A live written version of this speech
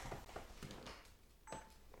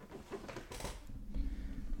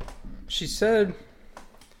She said,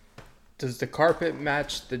 "Does the carpet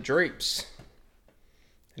match the drapes?"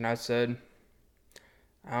 And I said,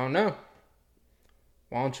 "I don't know.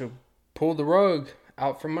 Why don't you pull the rug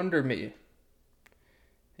out from under me?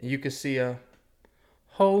 And you could see a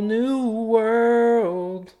whole new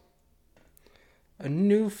world, a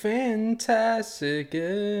new fantastic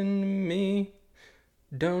in me.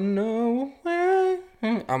 Don't know where."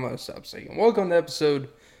 I'm gonna stop singing. Welcome to episode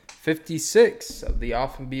 56 of the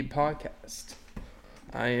Off and Beat podcast.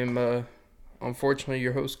 I am, unfortunately,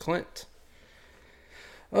 your host, Clint.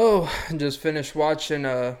 I just finished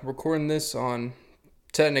recording this on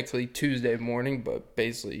technically Tuesday morning, but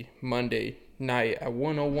basically Monday night at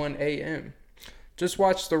 1:01 a.m. Just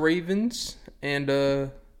watched the Ravens and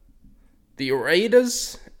the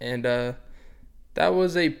Raiders, and that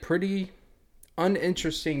was a pretty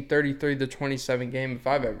uninteresting 33-27 game if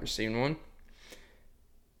I've ever seen one.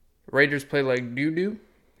 Raiders played like doo-doo.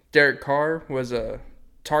 Derek Carr was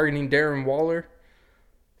targeting Darren Waller.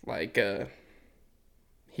 Darren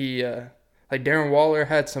Waller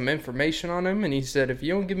had some information on him, and he said, "If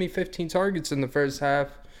you don't give me 15 targets in the first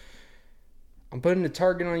half, I'm putting a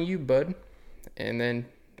target on you, bud." And then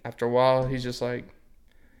after a while, he's just like,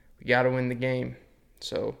 "We got to win the game."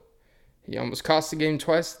 So he almost cost the game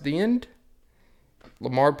twice at the end.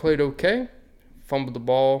 Lamar played okay, fumbled the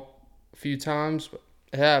ball a few times, but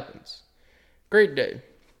it happens. Great day.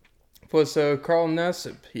 Plus, Carl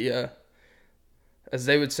Nassib, he, as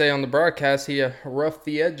they would say on the broadcast, he roughed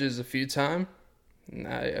the edges a few times. And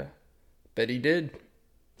I bet he did.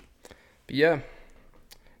 But yeah,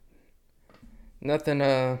 nothing,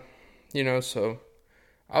 so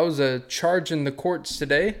I was charging the courts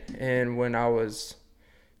today. And when I was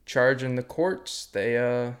charging the courts,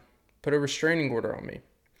 they put a restraining order on me.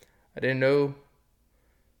 I didn't know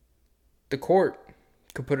the court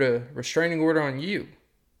could put a restraining order on you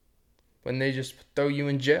when they just throw you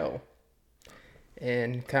in jail.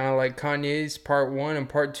 And kind of like Kanye's Part 1 and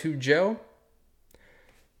Part 2 jail.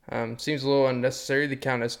 Seems a little unnecessary to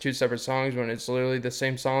count as two separate songs when it's literally the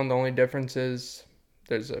same song. The only difference is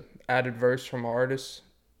there's an added verse from an artist,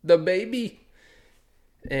 The Baby.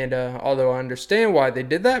 And although I understand why they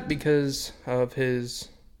did that because of his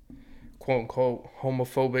quote-unquote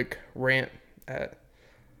homophobic rant at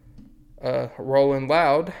Rolling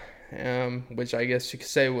Loud, which I guess you could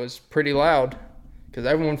say was pretty loud because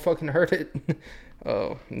everyone fucking heard it.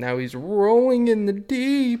 Now he's rolling in the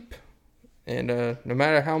deep. And no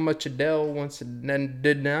matter how much Adele wants to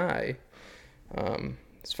deny,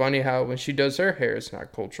 it's funny how when she does her hair, it's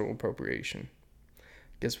not cultural appropriation.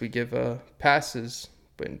 Guess we give passes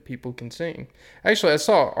when people can sing. Actually, I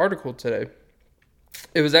saw an article today.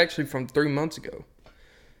 It was actually from 3 months ago.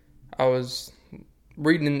 I was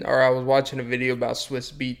watching a video about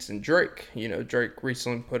Swiss Beats and Drake. You know, Drake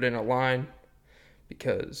recently put in a line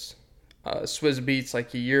because Swiss Beats,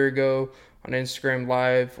 like a year ago on Instagram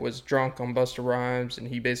Live, was drunk on Busta Rhymes, and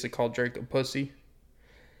he basically called Drake a pussy.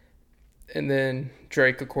 And then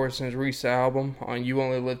Drake, of course, in his recent album on You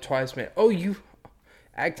Only Live Twice, man, "Oh, you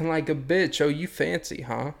acting like a bitch. Oh, you fancy,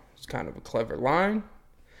 huh?" It's kind of a clever line.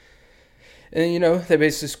 And, they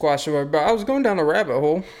basically squashed it over. But I was going down a rabbit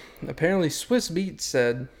hole. Apparently, Swiss Beats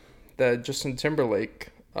said that Justin Timberlake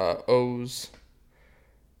owes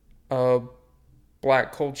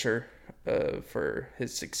black culture for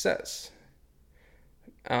his success.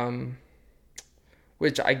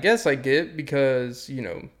 Which I guess I get because,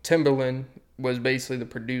 Timberland was basically the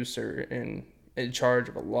producer and in charge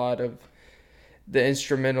of a lot of the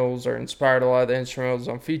instrumentals, or inspired a lot of the instrumentals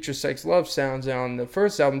on Future Sex Love Sounds. And on the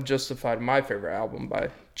first album, Justified, my favorite album by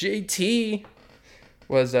JT,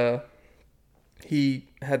 was he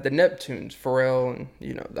had the Neptunes, Pharrell, and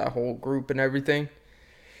that whole group and everything.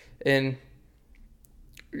 And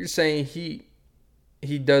you're saying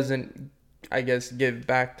he doesn't, I guess, give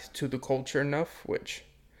back to the culture enough, which,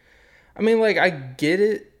 I mean, like, I get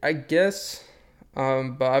it, I guess,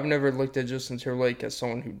 but I've never looked at Justin Timberlake as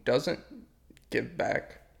someone who doesn't give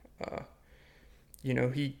back.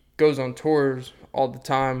 He goes on tours all the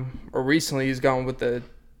time, or recently he's gone with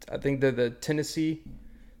I think they're the Tennessee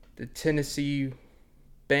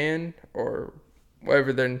band, or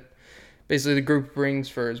whatever. Then basically the group brings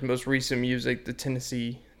for his most recent music, the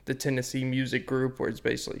Tennessee music group, where it's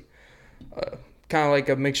basically kind of like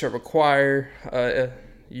a mixture of a choir,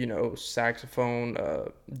 saxophone,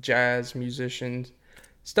 jazz musicians,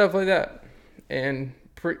 stuff like that. And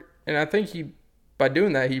I think by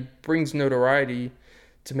doing that, he brings notoriety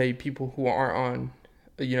to maybe people who aren't on,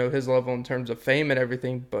 his level in terms of fame and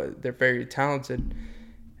everything, but they're very talented.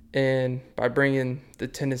 And by bringing the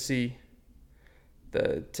Tennessee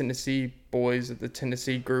boys of the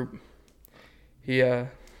Tennessee group he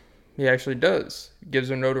actually does. Gives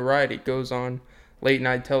her notoriety. Goes on late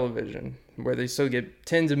night television where they still get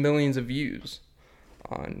tens of millions of views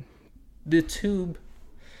on the tube.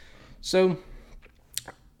 So,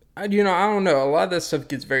 I don't know. A lot of that stuff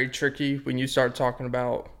gets very tricky when you start talking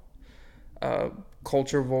about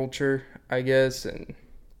culture vulture, I guess, and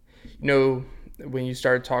when you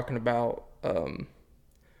start talking about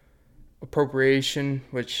appropriation,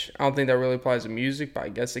 which I don't think that really applies to music, but I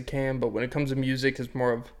guess it can. But when it comes to music, it's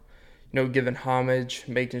more of giving homage,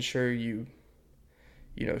 making sure you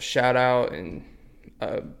shout out and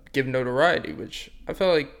give notoriety, which I feel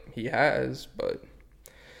like he has. But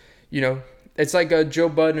it's like a Joe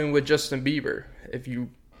Budden with Justin Bieber. If you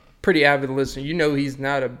pretty avid listener, he's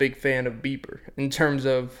not a big fan of Bieber in terms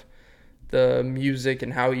of the music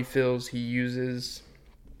and how he feels. He uses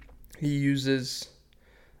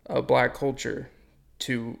black culture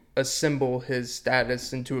to assemble his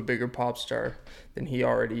status into a bigger pop star than he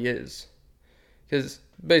already is. Because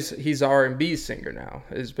basically he's an R&B singer now.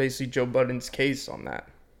 Is basically Joe Budden's case on that.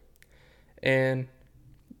 And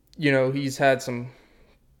he's had some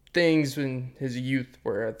things in his youth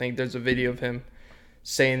where I think there's a video of him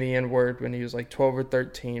saying the N-word when he was like 12 or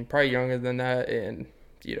 13, probably younger than that, and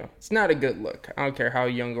it's not a good look. I don't care how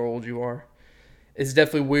young or old you are. It's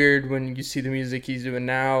definitely weird when you see the music he's doing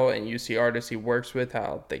now and you see artists he works with,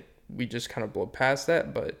 how we just kind of blow past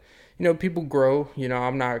that. But people grow.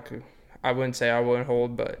 I wouldn't say I wouldn't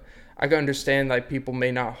hold, but I can understand like people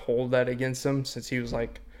may not hold that against him since he was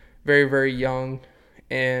like very, very young.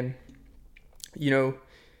 And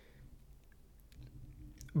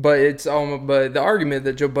but the argument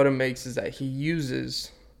that Joe Budden makes is that he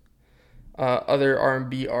uses other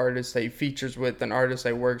R&B artists that he features with, and artists that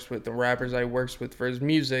he works with, and rappers that he works with for his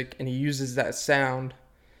music, and he uses that sound.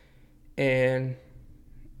 And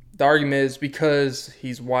the argument is because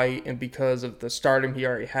he's white and because of the stardom he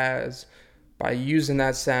already has, by using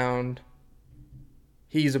that sound,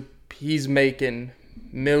 he's making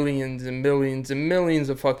millions and millions and millions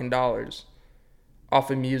of fucking dollars off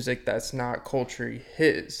of music that's not culturally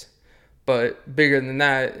his. But bigger than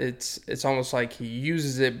that, it's almost like he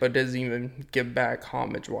uses it but doesn't even give back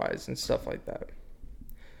homage wise and stuff like that.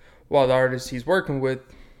 While the artists he's working with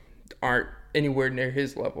aren't anywhere near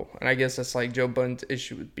his level. And I guess that's like Joe Budden's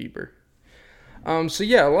issue with Bieber. So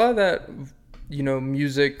yeah, a lot of that,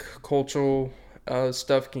 music, cultural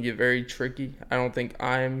stuff can get very tricky. I don't think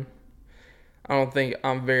I'm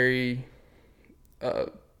very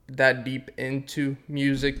that deep into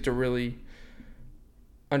music to really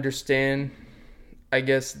understand, I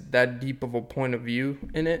guess, that deep of a point of view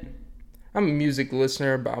in it. I'm a music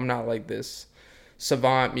listener, but I'm not like this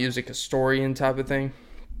savant music historian type of thing.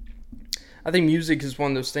 I think music is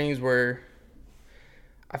one of those things where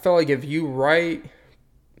I feel like if you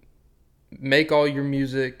make all your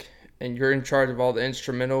music, and you're in charge of all the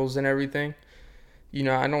instrumentals and everything,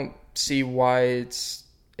 I don't see why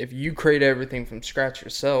if you create everything from scratch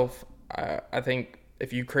yourself, I think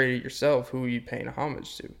if you create it yourself, who are you paying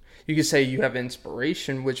homage to? You could say you have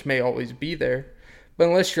inspiration, which may always be there, but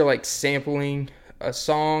unless you're like sampling a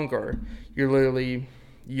song or you're literally,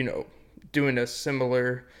 doing a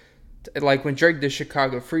similar, like when Drake did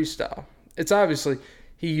Chicago Freestyle, it's obviously,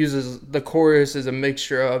 he uses the chorus as a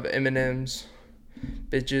mixture of Eminem's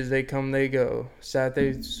Bitches, They Come, They Go,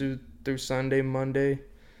 Saturday through Sunday, Monday,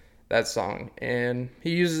 that song. And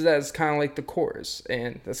he uses that as kind of like the chorus.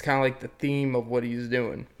 And that's kind of like the theme of what he's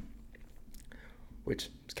doing. Which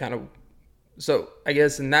is kind of... So, I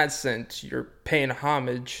guess in that sense, you're paying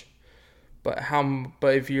homage. But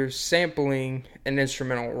if you're sampling an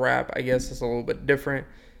instrumental rap, I guess it's a little bit different.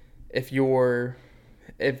 If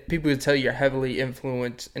people would tell you're heavily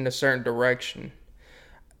influenced in a certain direction,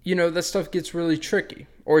 that stuff gets really tricky.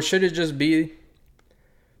 Or should it just be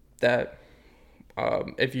that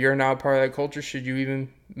if you're not part of that culture, should you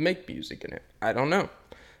even make music in it? I don't know.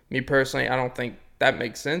 Me personally, I don't think that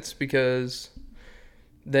makes sense, because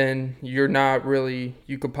then you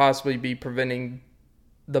could possibly be preventing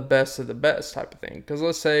the best of the best type of thing. Because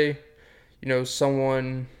let's say,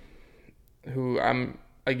 someone who I'm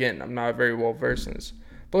not very well versed in this,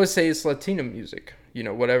 but let's say it's Latino music,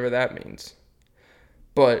 whatever that means.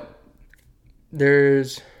 But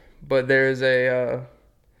there's a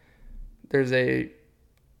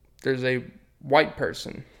white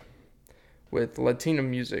person with Latino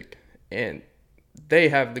music, and they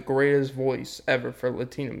have the greatest voice ever for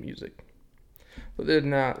Latino music, but they're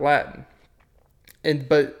not Latin.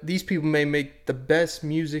 But these people may make the best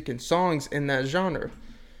music and songs in that genre,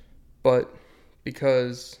 but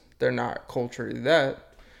because they're not culturally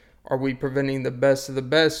that, are we preventing the best of the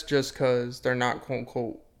best just because they're not quote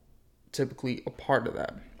unquote typically a part of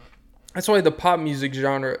that. That's why the pop music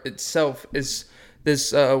genre itself is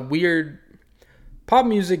this weird. Pop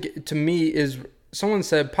music to me is, someone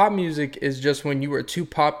said pop music is just when you are too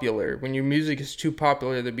popular, when your music is too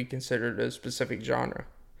popular to be considered a specific genre.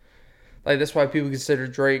 Like, that's why people consider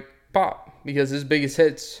Drake pop, because his biggest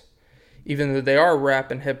hits, even though they are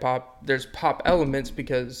rap and hip hop, there's pop elements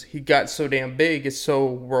because he got so damn big, it's so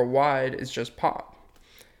worldwide, it's just pop.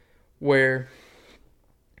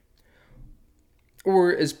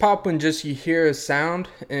 Or is pop when just you hear a sound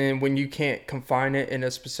and when you can't confine it in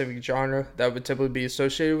a specific genre that would typically be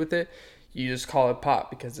associated with it, you just call it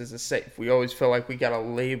pop because it's safe. We always feel like we gotta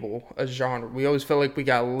label a genre. We always feel like we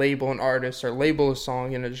gotta label an artist or label a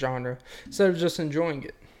song in a genre instead of just enjoying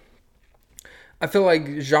it. I feel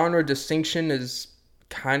like genre distinction is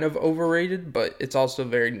kind of overrated, but it's also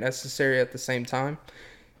very necessary at the same time.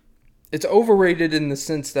 It's overrated in the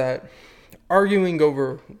sense that arguing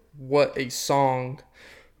over what a song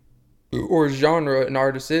or genre an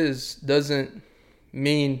artist is doesn't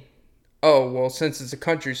mean, oh, well, since it's a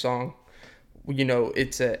country song,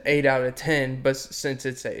 it's a 8 out of 10, but since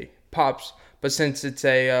it's a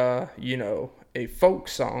a folk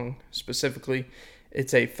song specifically,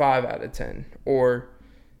 it's a 5 out of 10. Or,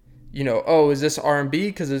 is this R&B?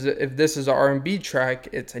 Because if this is an R&B track,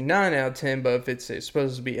 it's a 9 out of 10, but if it's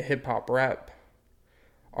supposed to be a hip-hop rap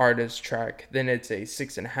artist track, then it's a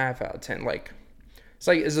 6.5 out of 10. Like, it's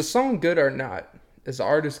like, is the song good or not? Is the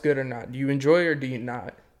artist good or not? Do you enjoy it or do you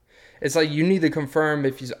not? It's like, you need to confirm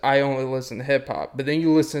if I only listen to hip hop, but then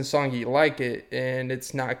you listen to a song, you like it, and it's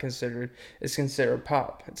considered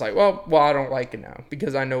pop. It's like, well, I don't like it now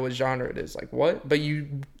because I know what genre it is. Like, what? But your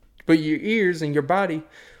ears and your body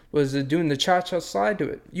was doing the cha-cha slide to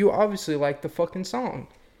it. You obviously like the fucking song.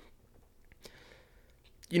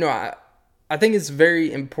 I think it's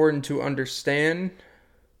very important to understand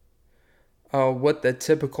what the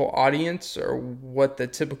typical audience or what the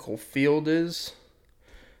typical field is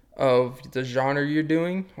of the genre you're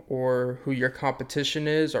doing, or who your competition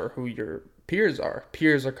is, or who your peers are.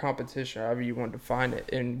 Peers or competition, however you want to define it,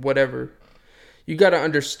 and whatever. You got to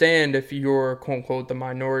understand if you're, quote unquote, the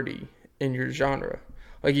minority in your genre.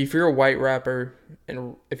 Like, if you're a white rapper,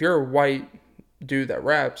 and if you're a white dude that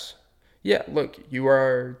raps, yeah, look, you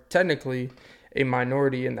are technically a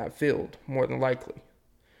minority in that field, more than likely.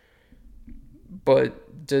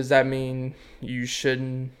 But does that mean you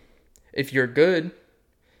shouldn't, if you're good,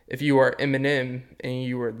 if you are Eminem and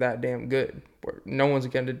you are that damn good, no one's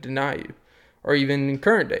going to deny you? Or even in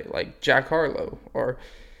current day, like Jack Harlow, or,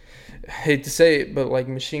 I hate to say it, but like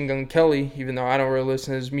Machine Gun Kelly, even though I don't really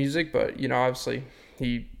listen to his music, but, obviously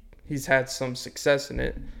he's had some success in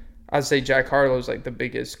it. I'd say Jack Harlow's like the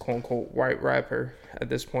biggest quote-unquote white rapper at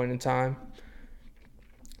this point in time.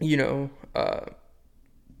 You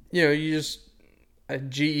just,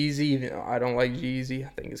 G-Eazy, I don't like G-Eazy. I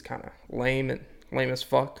think it's kind of lame as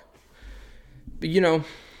fuck. But,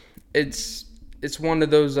 it's one of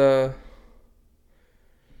those,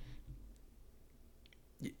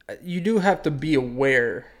 you do have to be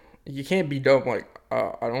aware. You can't be dumb like,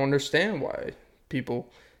 I don't understand why people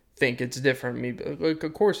think it's different. Me, like,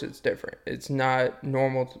 of course it's different. It's not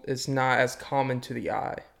normal. It's not as common to the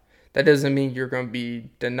eye. That doesn't mean you're going to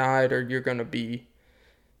be denied or it's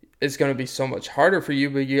going to be so much harder for you,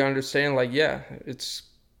 but you understand, like, yeah,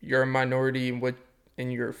 you're a minority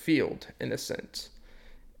in your field, in a sense.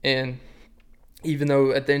 And even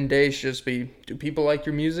though at the end of the day, it should just be, do people like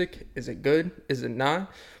your music? Is it good? Is it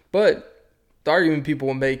not? But the argument people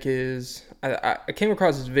will make is, I came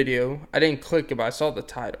across this video. I didn't click it, but I saw the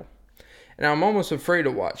title. And I'm almost afraid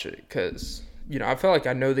to watch it because, I feel like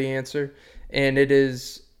I know the answer. And it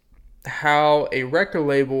is how a record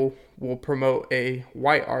label will promote a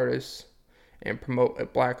white artist and promote a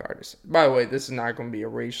black artist. By the way, this is not going to be a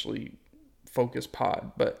racially focused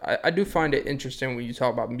pod, but I do find it interesting when you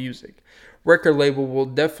talk about music. Record label will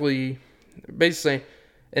definitely, basically,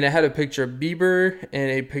 and it had a picture of Bieber and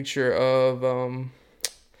a picture of,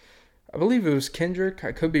 I believe it was Kendrick.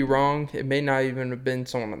 I could be wrong. It may not even have been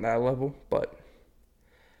someone on that level, but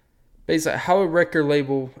basically how a record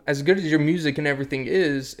label, as good as your music and everything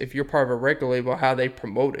is, if you're part of a record label, how they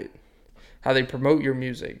promote it, how they promote your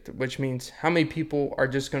music, which means how many people are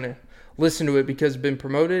just going to listen to it because it's been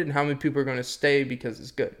promoted and how many people are going to stay because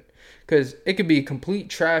it's good. Because it could be a complete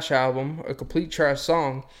trash album, a complete trash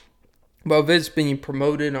song, but if it's being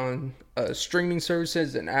promoted on streaming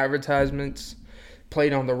services and advertisements,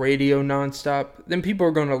 played on the radio nonstop, then people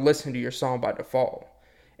are going to listen to your song by default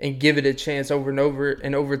and give it a chance over and over.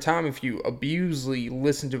 And over time, if you abusely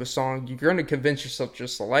listen to a song, you're going to convince yourself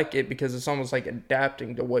just to like it because it's almost like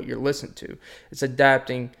adapting to what you're listening to. It's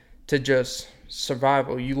adapting to just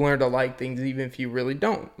survival. You learn to like things even if you really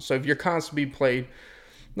don't. So if you're constantly played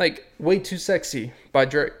like Way Too Sexy by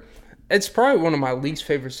Drake, it's probably one of my least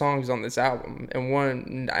favorite songs on this album,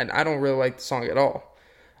 and I don't really like the song at all.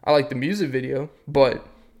 I like the music video, but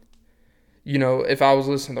you know, if I was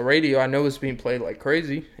listening to the radio, I know it's being played like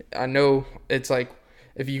crazy. I know it's like,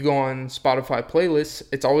 if you go on Spotify playlists,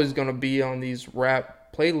 it's always going to be on these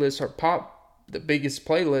rap playlists or pop, the biggest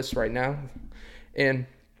playlists right now. And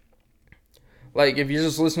like, if you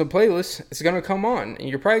just listen to playlists, it's going to come on, and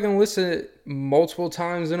you're probably going to listen to it multiple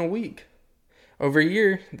times in a week. Over a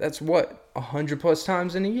year, that's what, 100 plus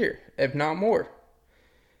times in a year, if not more.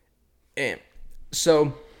 And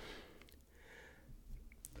so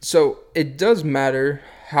it does matter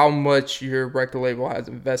how much your record label has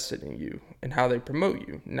invested in you and how they promote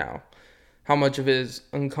you. Now, how much of it is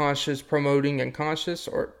unconscious promoting and conscious,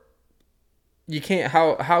 or you can't,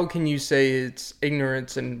 how can you say it's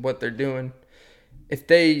ignorance in what they're doing if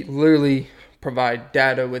they literally provide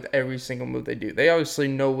data with every single move they do? They obviously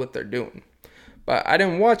know what they're doing. But I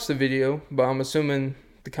didn't watch the video, but I'm assuming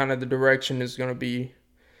the kind of the direction is going to be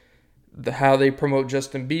how they promote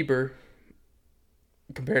Justin Bieber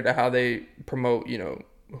compared to how they promote, you know,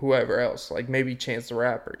 whoever else, like maybe Chance the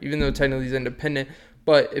Rapper, even though technically he's independent.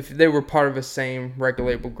 But if they were part of the same record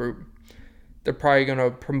label group, they're probably going to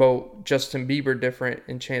promote Justin Bieber different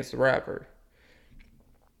and Chance the Rapper.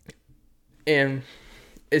 And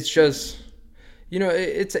it's just, you know,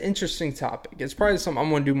 it's an interesting topic. It's probably something I'm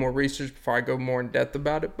going to do more research before I go more in depth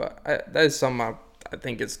about it. But that is something I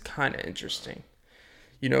think is kind of interesting.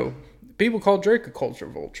 You know, people call Drake a culture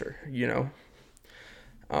vulture, you know.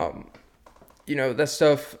 You know, that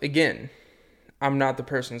stuff, again, I'm not the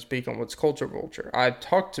person to speak on what's culture vulture. I've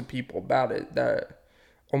talked to people about it that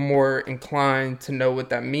are more inclined to know what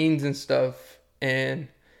that means and stuff. And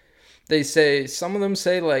they say, some of them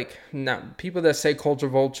say, like, people that say culture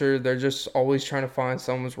vulture, they're just always trying to find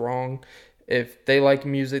someone's wrong. If they like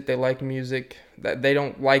music, they like music. That they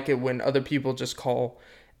don't like it when other people just call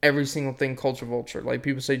every single thing culture vulture. Like,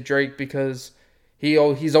 people say Drake because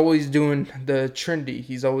he's always doing the trendy.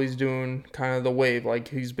 He's always doing kind of the wave. Like,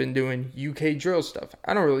 he's been doing UK drill stuff.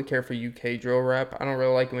 I don't really care for UK drill rap. I don't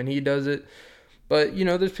really like it when he does it. But, you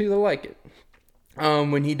know, there's people that like it.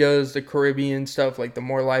 When he does the Caribbean stuff, like the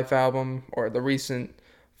More Life album or the recent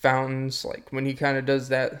Fountains, like when he kind of does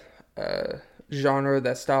that genre,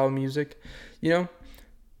 that style of music, you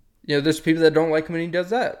know, there's people that don't like him when he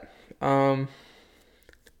does that,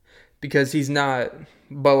 because he's not.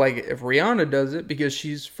 But like, if Rihanna does it, because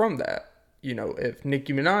she's from that, you know, if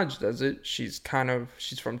Nicki Minaj does it, she's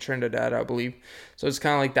from Trinidad, I believe, so it's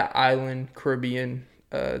kind of like that island Caribbean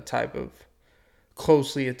type of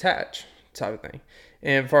closely attached type of thing.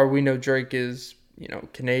 And far we know, Drake is, you know,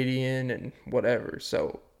 Canadian and whatever,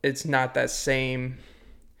 so it's not that same,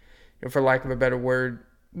 you know, for lack of a better word.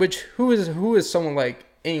 Which who is someone like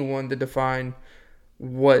anyone to define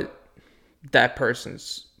what that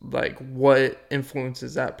person's like, what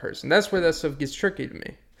influences that person? That's where that stuff gets tricky to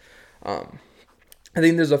me. I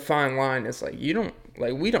think there's a fine line. It's like, we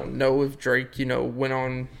don't know if Drake, you know, went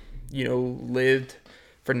on, you know, lived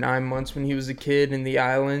for 9 months when he was a kid in the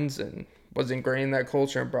islands and was ingrained in that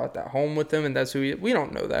culture and brought that home with him, and that's who we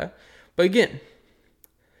don't know that. But again,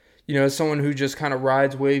 you know, as someone who just kind of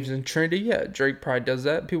rides waves in Trinity, yeah, Drake probably does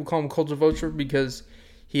that. People call him culture vulture because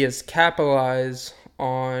he has capitalized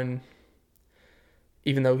on,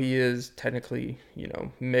 even though he is technically, you know,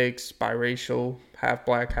 mixed, biracial, half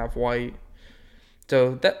black, half white.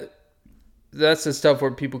 So that's the stuff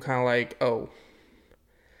where people kind of like, oh.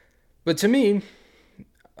 But to me,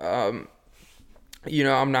 you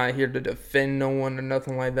know, I'm not here to defend no one or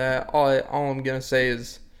nothing like that. All I'm going to say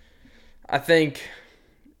is, I think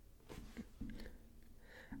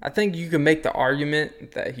you can make the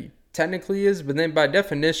argument that he technically is, but then by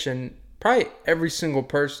definition, probably every single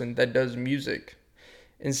person that does music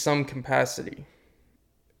in some capacity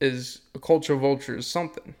is a culture vulture or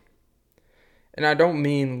something. And I don't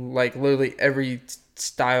mean like literally every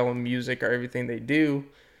style of music or everything they do,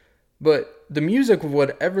 but the music of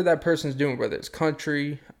whatever that person's doing, whether it's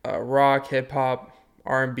country, rock, hip hop,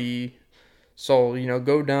 R&B, soul, you know,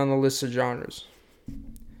 go down the list of genres.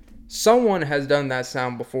 Someone has done that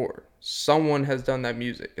sound before. Someone has done that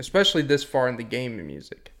music, especially this far in the game of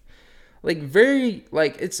music.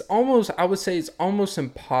 It's almost, I would say it's almost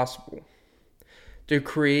impossible to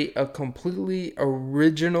create a completely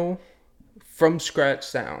original, from scratch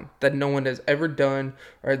sound that no one has ever done,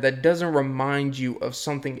 or that doesn't remind you of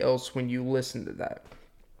something else when you listen to that.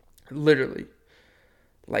 Literally.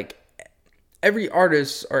 Like, every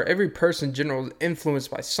artist or every person in general is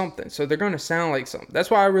influenced by something. So they're going to sound like something.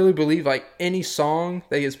 That's why I really believe like any song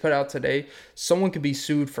that gets put out today, someone could be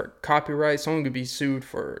sued for copyright. Someone could be sued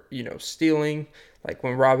for, stealing. Like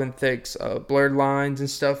when Robin Thicke's Blurred Lines and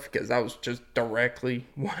stuff, because that was just directly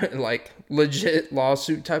like legit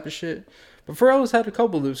lawsuit type of shit. But Pharrell's had a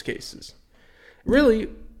couple of those cases. Really,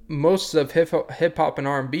 most of hip hop and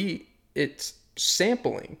R&B, it's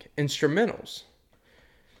sampling instrumentals.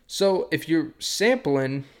 So if you're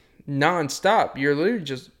sampling nonstop, you're literally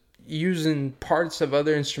just using parts of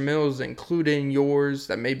other instrumentals, including yours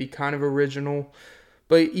that may be kind of original.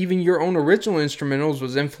 But even your own original instrumentals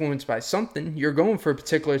was influenced by something. You're going for a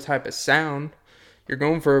particular type of sound. You're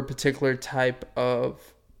going for a particular type of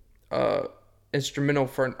instrumental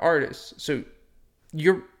for an artist. So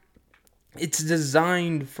it's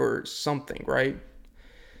designed for something, right?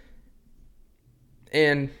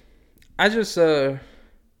 And I just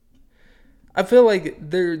I feel like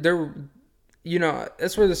they're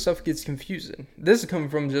that's where the stuff gets confusing. This is coming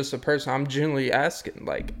from just a person I'm generally asking.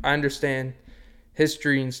 Like, I understand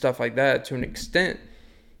history and stuff like that to an extent,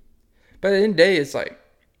 but at the end of the day, it's like,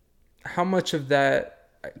 how much of that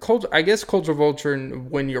culture? I guess culture vulture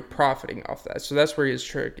when you're profiting off that. So that's where it gets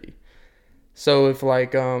tricky. So if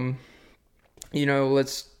like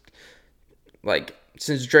let's like,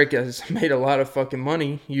 since Drake has made a lot of fucking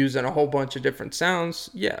money using a whole bunch of different sounds,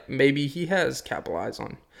 yeah, maybe he has capitalized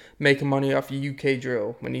on making money off of UK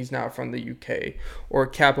drill when he's not from the UK, or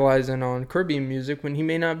capitalizing on Caribbean music when he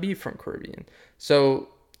may not be from Caribbean. So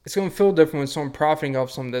it's going to feel different when someone profiting off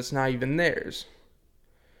something that's not even theirs.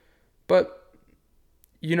 But,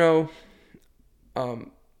 again,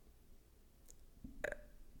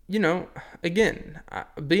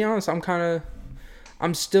 be honest, I've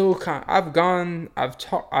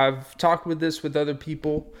talked with this with other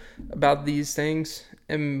people about these things,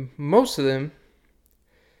 and most of them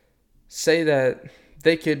say that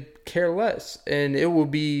they could care less, and it will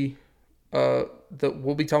be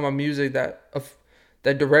we'll be talking about music that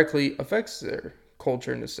directly affects their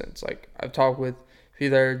culture in a sense. Like, I've talked with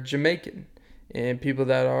people that are Jamaican and people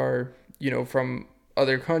that are from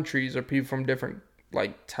other countries, or people from different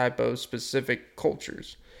like type of specific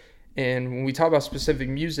cultures. And when we talk about specific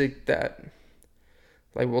music, that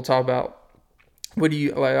like we'll talk about, what do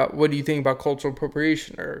you think about cultural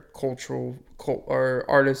appropriation, or or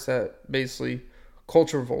artists that basically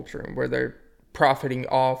culture vulturing, where they're profiting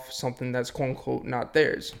off something that's quote unquote not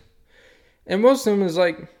theirs. And most of them is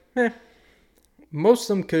like, most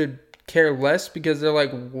of them could care less, because they're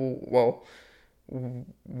like, well,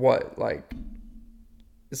 what? Like,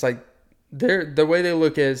 it's like the way they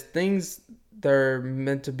look at it is things that are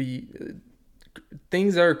meant to be,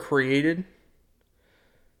 things that are created.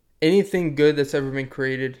 Anything good that's ever been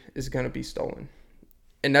created is going to be stolen.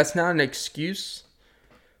 And that's not an excuse,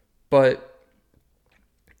 but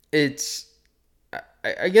it's,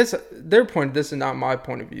 I guess their point, this is not my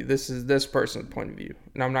point of view. This is this person's point of view.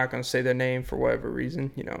 And I'm not going to say their name for whatever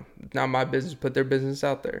reason. It's not my business to put their business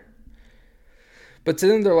out there. But to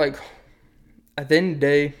them, they're like, at the end of the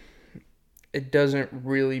day, it doesn't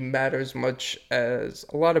really matter as much as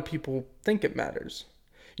a lot of people think it matters.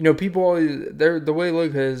 People always, the way they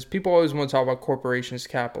look at it is, people always want to talk about corporations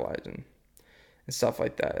capitalizing and stuff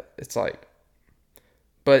like that. It's like,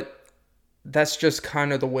 but that's just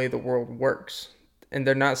kind of the way the world works. And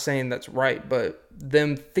they're not saying that's right, but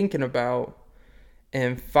them thinking about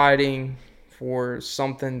and fighting for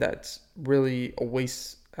something that's really a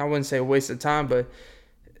waste. I wouldn't say a waste of time, but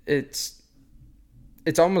it's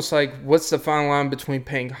almost like, what's the fine line between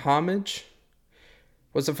paying homage?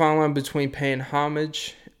 What's the fine line between paying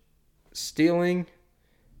homage, stealing,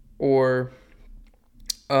 or,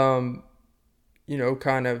 kind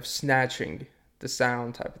of snatching the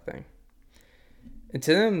sound type of thing? And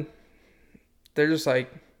to them, they're just like,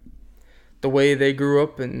 the way they grew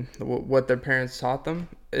up and what their parents taught them,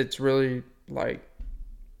 it's really like,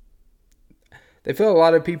 they feel a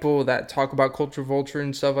lot of people that talk about culture vulture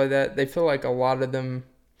and stuff like that, they feel like a lot of them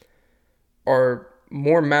are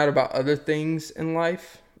more mad about other things in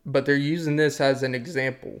life, but they're using this as an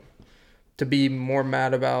example to be more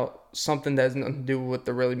mad about something that has nothing to do with what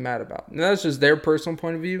they're really mad about. And that's just their personal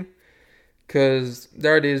point of view, because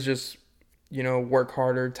their idea is just, work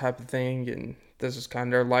harder type of thing, and this is kind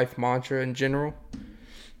of their life mantra in general.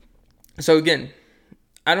 So again,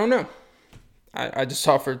 I don't know. I just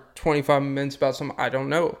talked for 25 minutes about something I don't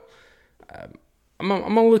know. I'm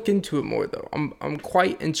gonna look into it more though. I'm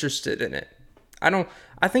quite interested in it.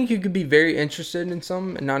 I think you could be very interested in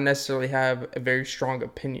something and not necessarily have a very strong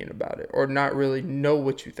opinion about it, or not really know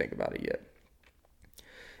what you think about it yet.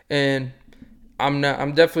 And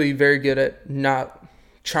I'm definitely very good at not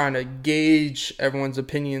trying to gauge everyone's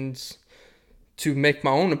opinions to make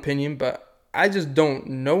my own opinion, but I just don't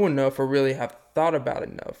know enough or really have thought about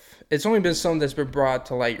enough. It's only been something that's been brought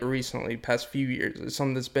to light recently, past few years. It's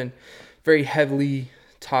something that's been very heavily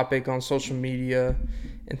topic on social media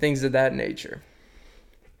and things of that nature.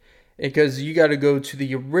 Because you got to go to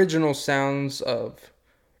the original sounds of,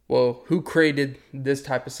 well, who created this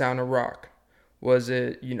type of sound of rock? Was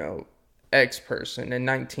it, X person in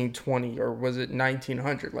 1920, or was it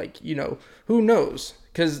 1900? Like, who knows?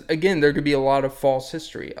 Because, again, there could be a lot of false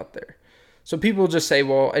history out there. So people just say,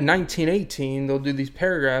 well, in 1918, they'll do these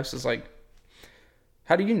paragraphs. It's like,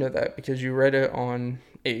 how do you know that? Because you read it on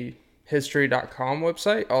a history.com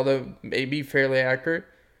website, although it may be fairly accurate.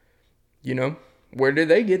 Where did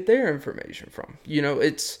they get their information from?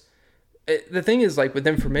 The thing is, like, with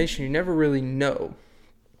information, you never really know.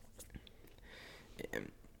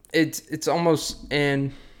 It's almost,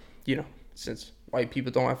 and, since white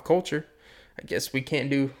people don't have culture, I guess we can't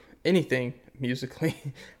do anything musically.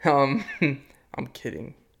 I'm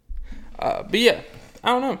kidding. But yeah, I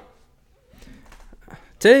don't know.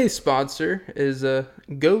 Today's sponsor is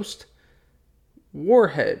Ghost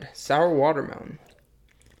Warhead Sour Watermelon.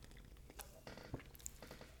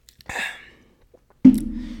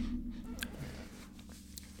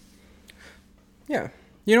 Yeah.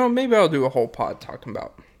 Maybe I'll do a whole pod talking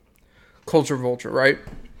about Culture Vulture, right?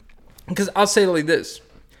 Because I'll say it like this.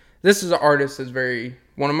 This is an artist that's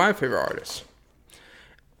one of my favorite artists.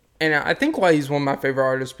 And I think why he's one of my favorite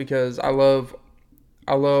artists because I love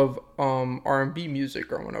R&B music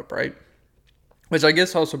growing up, right? Which I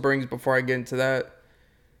guess also brings, before I get into that,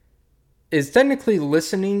 is technically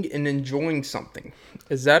listening and enjoying something.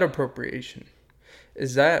 Is that appropriation?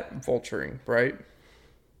 Is that vulturing, right?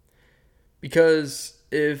 Because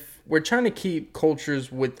if we're trying to keep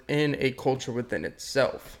cultures within a culture within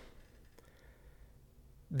itself,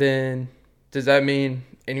 then does that mean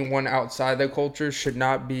anyone outside the culture should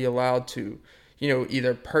not be allowed to,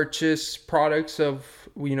 either purchase products of,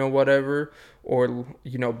 whatever, or,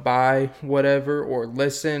 buy whatever, or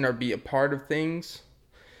listen or be a part of things?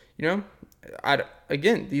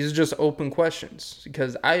 Again, these are just open questions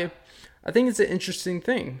because I think it's an interesting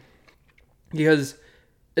thing because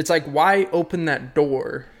it's like, why open that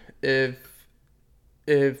door if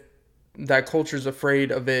that culture is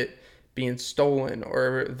afraid of it being stolen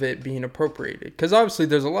or of it being appropriated? Because obviously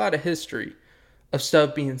there's a lot of history of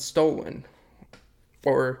stuff being stolen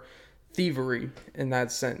or thievery in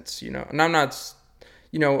that sense, And I'm not,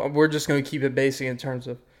 we're just going to keep it basic in terms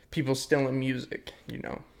of people stealing music,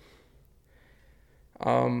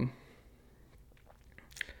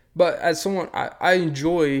 But as someone, I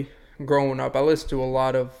enjoy growing up. I listened to a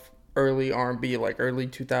lot of early R&B, like early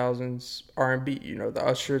 2000s R&B, the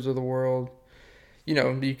Ushers of the world.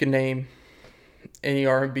 You can name any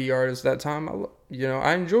R&B artist that time.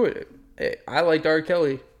 I enjoyed it. I liked R.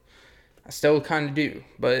 Kelly. I still kind of do.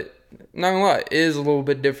 But not gonna lie, it is a little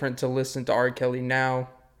bit different to listen to R. Kelly now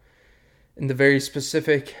in the very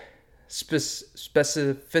specific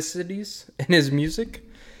specificities in his music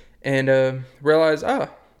and realize,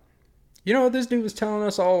 this dude was telling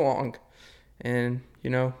us all along. And,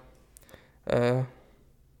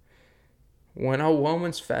 when a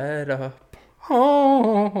woman's fed up,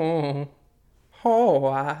 but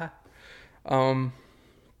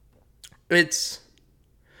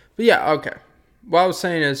yeah, okay. What I was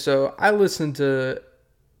saying is, so I listen to,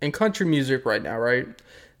 in country music right now, right?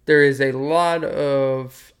 There is a lot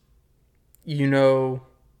of,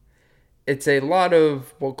 it's a lot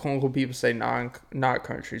of what quote-unquote people say not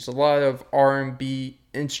country. It's a lot of R&B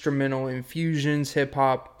instrumental infusions, hip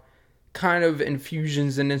hop kind of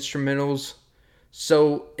infusions and instrumentals.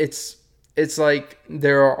 So it's like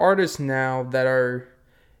there are artists now that are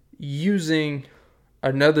using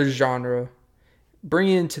another genre,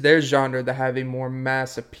 bringing into their genre to have a more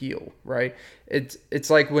mass appeal, right? It's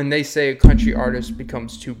like when they say a country artist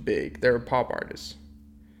becomes too big, they're a pop artist.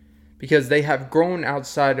 Because they have grown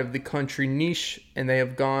outside of the country niche and they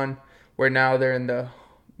have gone where now they're in the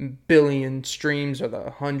billion streams or the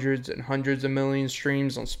hundreds and hundreds of million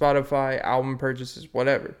streams on Spotify, album purchases,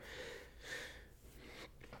 whatever.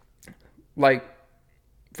 Like,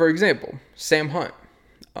 for example, Sam Hunt.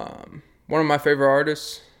 One of my favorite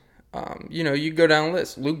artists. You go down the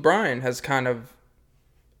list. Luke Bryan has kind of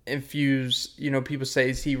infused, people say,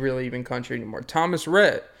 is he really even country anymore? Thomas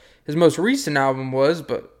Rhett, his most recent album was,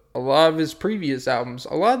 but a lot of his previous albums,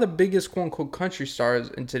 a lot of the biggest quote-unquote country stars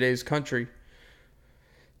in today's country,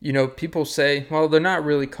 people say, well, they're not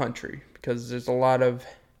really country because there's a lot of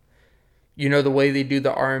You know, the way they do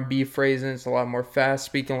the R&B phrasing, it's a lot more fast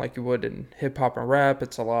speaking like you would in hip hop and rap.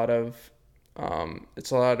 It's a lot of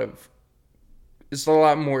it's a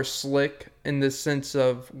lot more slick in the sense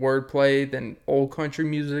of wordplay than old country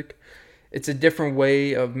music. It's a different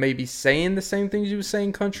way of maybe saying the same things you would say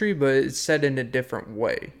in country, but it's said in a different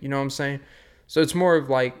way. You know what I'm saying? So it's more of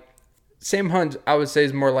like Sam Hunt, I would say,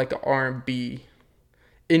 is more like an R&B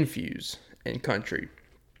infuse in country.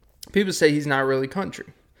 People say he's not really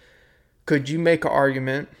country. Could you make an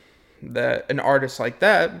argument that an artist like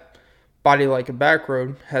that, Body Like a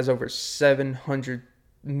Backroad, has over 700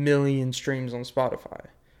 million streams on Spotify?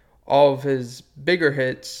 All of his bigger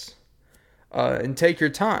hits, and Take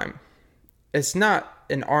Your Time. It's not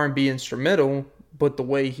an R&B instrumental, but the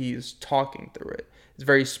way he's talking through it. It's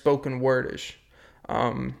very spoken wordish.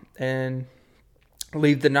 And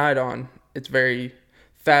Leave the Night On. It's very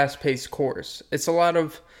fast-paced chorus. There's a lot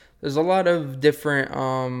of different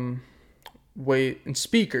and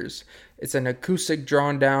speakers. It's an acoustic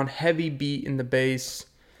drawn down, heavy beat in the bass.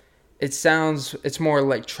 It's more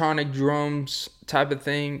electronic drums type of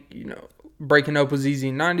thing. You know, Breaking Up was easy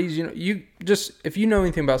in the 90s. You know, if you know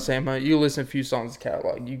anything about Sam Hunt, you listen to a few songs in the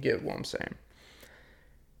catalog, you get what I'm saying.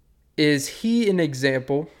 Is he an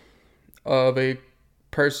example of a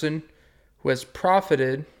person who has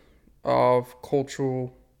profited of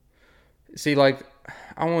cultural? See, like,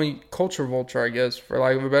 I want culture vulture, I guess, for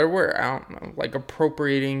lack of a better word. I don't know, like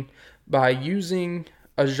appropriating by using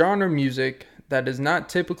a genre of music that is not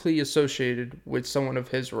typically associated with someone of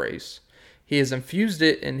his race. He has infused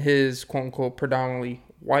it in his quote-unquote predominantly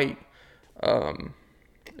white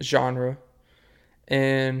genre,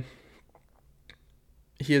 and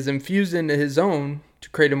he has infused into his own to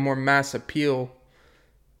create a more mass appeal,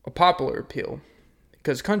 a popular appeal.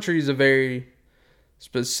 Because country is a very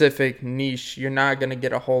specific niche. You're not going to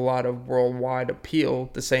get a whole lot of worldwide appeal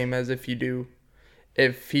the same as if he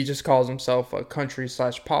just calls himself a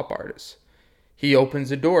country/pop artist. He opens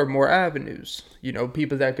the door, more avenues. You know,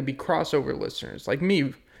 people that could be crossover listeners. Like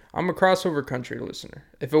me, I'm a crossover country listener.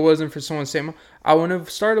 If it wasn't for someone saying, I wouldn't have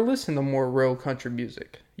started listening to more real country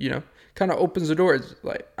music. You know, kind of opens the doors.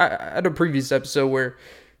 Like, I had a previous episode where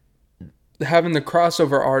having the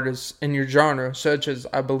crossover artists in your genre, such as,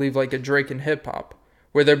 I believe, like a Drake and hip hop,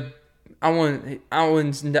 where I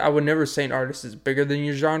would never say an artist is bigger than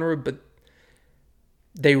your genre, but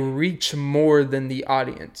they reach more than the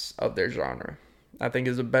audience of their genre, I think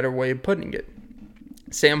is a better way of putting it.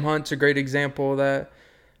 Sam Hunt's a great example of that.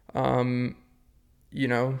 You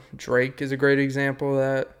know, Drake is a great example of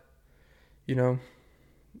that. You know,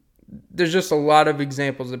 there's just a lot of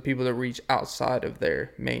examples of people that reach outside of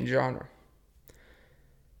their main genre.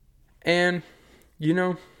 And, you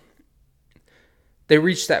know, they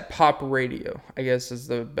reach that pop radio, I guess is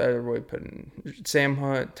the better way of putting it. Sam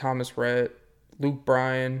Hunt, Thomas Rhett, Luke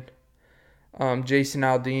Bryan, Jason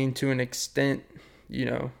Aldean to an extent. You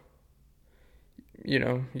know,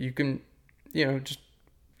 you can, just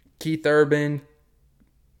Keith Urban,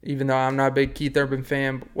 even though I'm not a big Keith Urban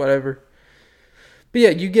fan, but whatever. But yeah,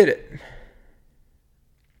 you get it.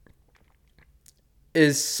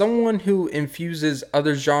 Is someone who infuses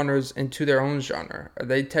other genres into their own genre, are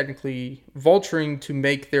they technically vulturing to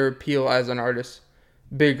make their appeal as an artist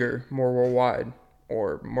bigger, more worldwide,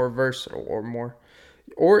 or more versatile,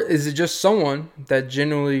 or is it just someone that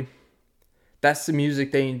generally, that's the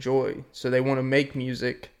music they enjoy, so they want to make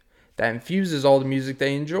music that infuses all the music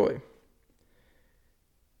they enjoy?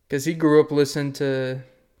 Because he grew up listening to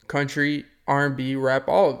country, R&B, rap,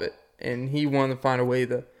 all of it, and he wanted to find a way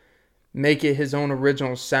to make it his own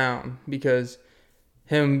original sound, because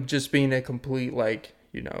him just being a complete,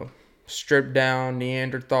 stripped down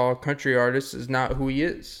Neanderthal country artist is not who he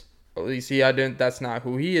is. At least that's not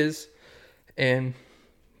who he is, and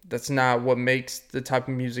that's not what makes the type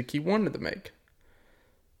of music he wanted to make.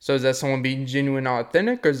 So is that someone being genuine,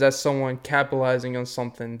 authentic, or is that someone capitalizing on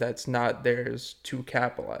something that's not theirs to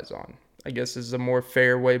capitalize on? I guess is a more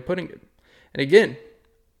fair way of putting it. And again,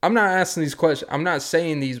 I'm not asking these questions. I'm not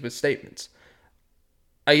saying these with statements.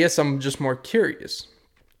 I guess I'm just more curious.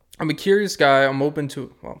 I'm a curious guy. I'm open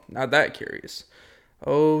to, not that curious.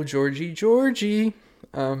 Oh, Georgie.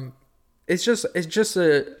 It's just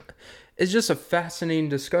a fascinating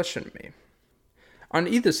discussion to me on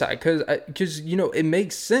either side, because it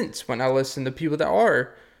makes sense when I listen to people that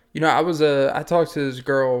are, I talked to this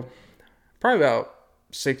girl probably about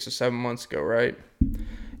 6 or 7 months ago, right?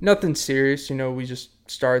 Nothing serious, we just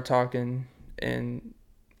started talking and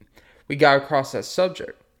we got across that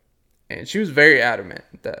subject, and she was very adamant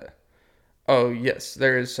that, oh yes,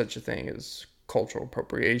 there is such a thing as cultural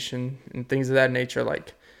appropriation and things of that nature.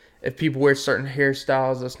 Like, if people wear certain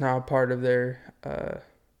hairstyles, that's not a part of their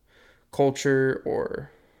culture,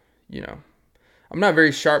 or, you know, I'm not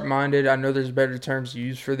very sharp-minded. I know there's better terms to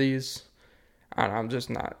use for these. I don't know, I'm just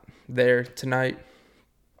not there tonight.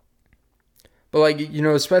 But, like, you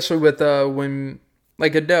know, especially with when,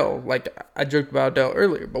 like, Adele, like, I joked about Adele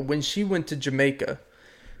earlier, but when she went to Jamaica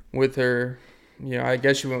with her, you know, I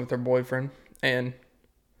guess she went with her boyfriend, and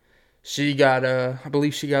she got, I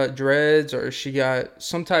believe she got dreads, or she got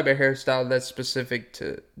some type of hairstyle that's specific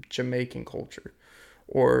to Jamaican culture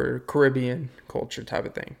or Caribbean culture type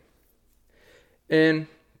of thing. And,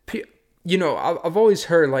 you know, I've always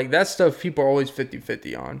heard, like, that stuff people are always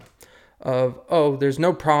 50-50 on. Of, oh, there's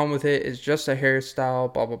no problem with it. It's just a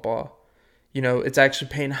hairstyle, blah, blah, blah. You know, it's actually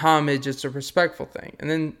paying homage. It's a respectful thing. And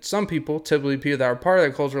then some people, typically people that are part of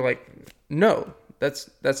that culture, are like, no,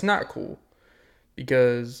 that's not cool.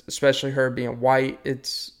 Because, especially her being white,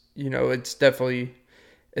 it's, you know, it's definitely,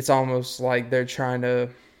 it's almost like they're trying to,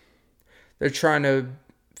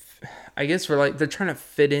 I guess they're trying to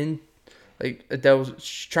fit in. Like, Adele's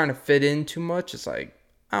trying to fit in too much. It's like,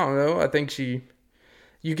 I don't know. I think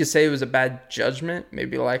you could say it was a bad judgment,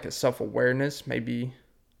 maybe lack of self-awareness, maybe.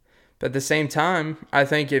 But at the same time, I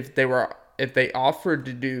think if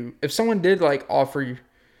someone did, like, offer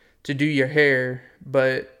to do your hair,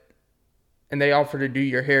 and they offer to do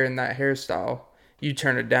your hair in that hairstyle, you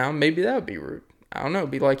turn it down, maybe that would be rude. I don't know.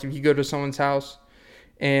 It'd be like if you go to someone's house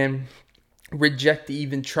and reject to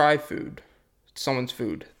even try someone's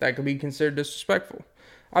food. That could be considered disrespectful.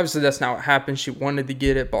 Obviously, that's not what happened. She wanted to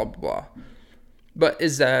get it, blah, blah, blah. But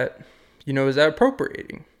is that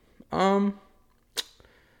appropriating?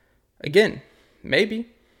 Again, maybe.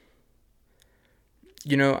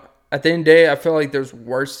 You know, at the end of the day, I feel like there's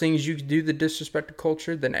worse things you could do to disrespect a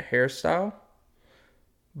culture than a hairstyle.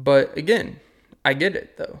 But again, I get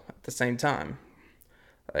it, though, at the same time.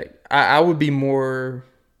 Like, I would be more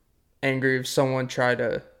angry if someone tried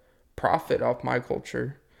to profit off my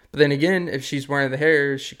culture. But then again, if she's wearing the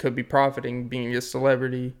hair, she could be profiting, being a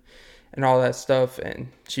celebrity and all that stuff, and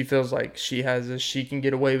she feels like she can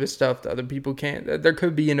get away with stuff that other people can't. There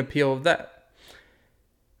could be an appeal of that.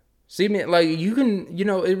 See, man, like, you can, you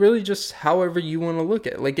know, it really just however you want to look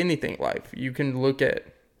at it. Like anything in life. You can look at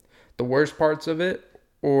the worst parts of it,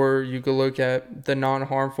 or you could look at the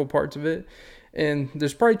non-harmful parts of it, and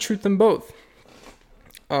there's probably truth in both.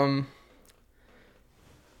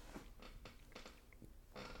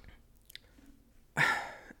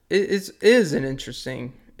 It is an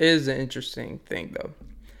interesting thing, though,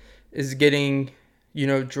 is getting, you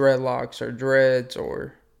know, dreadlocks or dreads,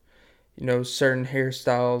 or, you know, certain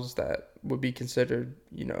hairstyles that would be considered,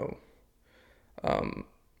 you know,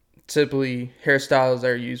 typically hairstyles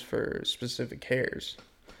that are used for specific hairs.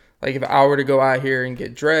 Like, if I were to go out here and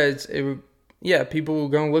get dreads, people were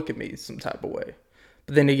going to look at me some type of way.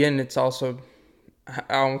 But then again, it's also, I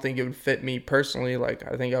don't think it would fit me personally. Like, I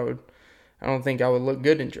don't think I would look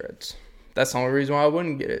good in dreads. That's the only reason why I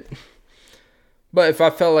wouldn't get it. But if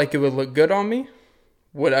I felt like it would look good on me,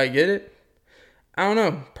 would I get it? I don't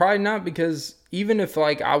know. Probably not, because even if,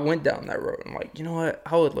 like, I went down that road, I'm like, you know what?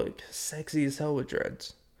 I would look sexy as hell with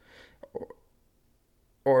dreads.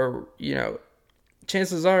 Or, you know,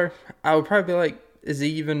 chances are I would probably be like, is it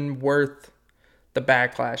even worth the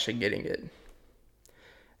backlash of getting it?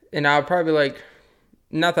 And I would probably be like,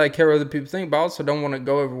 not that I care what other people think, but I also don't want to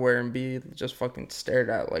go everywhere and be just fucking stared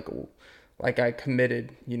at like I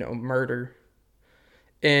committed, you know, murder.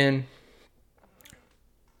 And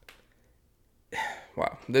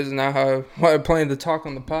wow, this is not how I plan to talk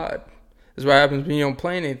on the pod. This is what happens when you don't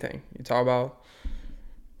plan anything. You talk about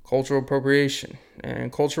cultural appropriation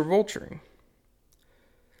and culture vulturing.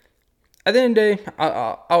 At the end of the day,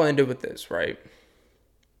 I'll end it with this, right?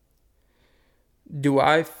 Do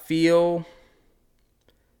I feel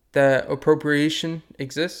that appropriation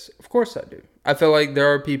exists? Of course I do. I feel like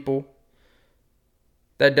there are people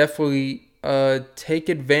that definitely take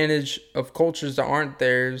advantage of cultures that aren't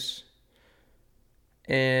theirs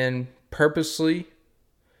and purposely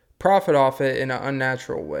profit off it in an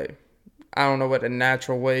unnatural way. I don't know what a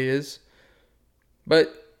natural way is,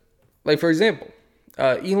 but, like, for example,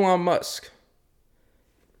 Elon Musk,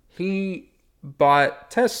 he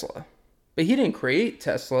bought Tesla, but he didn't create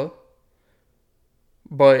Tesla.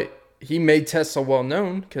 But he made Tesla well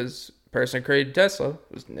known, because the person who created Tesla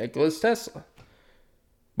was Nikola Tesla.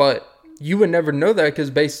 But you would never know that, because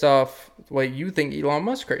based off the way you think Elon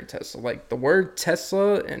Musk created Tesla. Like, the word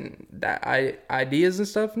Tesla and that ideas and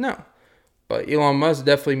stuff, no. But Elon Musk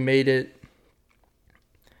definitely made it,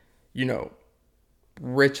 you know,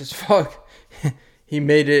 rich as fuck. he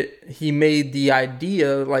made the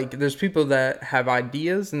idea, like there's people that have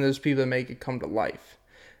ideas and there's people that make it come to life.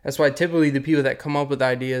 That's why typically the people that come up with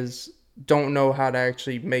ideas don't know how to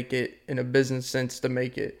actually make it in a business sense to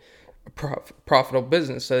make it a profitable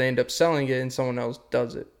business. So they end up selling it and someone else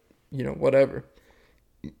does it, whatever.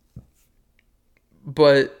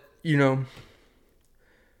 But,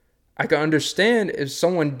 I can understand if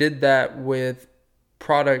someone did that with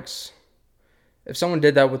products. If someone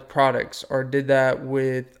did that with products or did that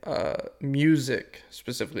with music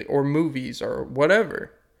specifically or movies or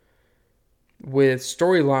whatever, with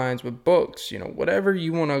storylines, with books, whatever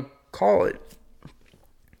you want to call it.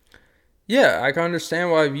 Yeah, I can understand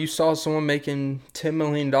why if you saw someone making $10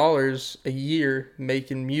 million a year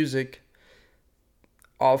making music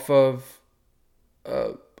off of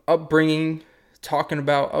upbringing, talking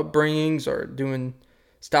about upbringings or doing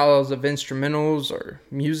styles of instrumentals or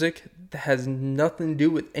music that has nothing to do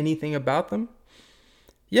with anything about them.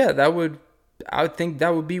 Yeah, I would think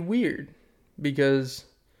that would be weird because,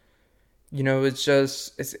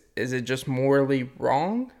 is it just morally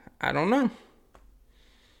wrong? I don't know.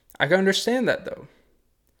 I can understand that though.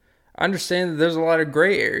 I understand that there's a lot of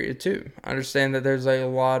gray area too. I understand that there's a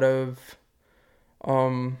lot of,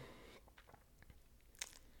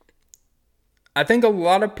 I think a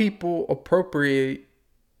lot of people appropriate,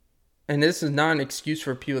 and this is not an excuse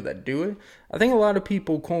for people that do it. I think a lot of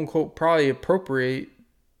people, quote unquote, probably appropriate,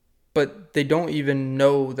 but they don't even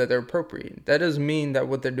know that they're appropriating. That doesn't mean that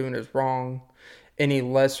what they're doing is wrong, any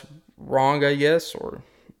less wrong, I guess, or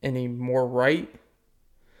any more right.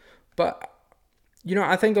 But,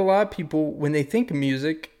 I think a lot of people, when they think of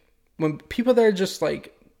music, when people that are just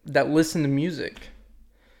like, that listen to music,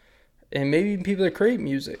 and maybe people that create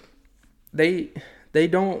music, they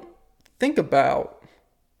don't think about,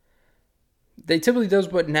 they typically does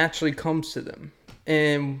what naturally comes to them.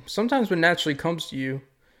 And sometimes what naturally comes to you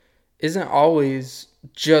isn't always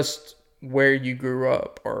just where you grew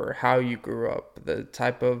up or how you grew up, the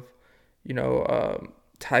type of,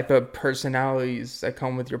 type of personalities that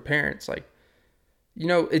come with your parents. Like,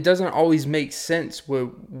 it doesn't always make sense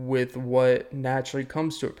with what naturally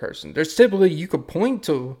comes to a person. There's typically, you could point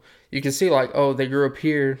to, you can see like, oh, they grew up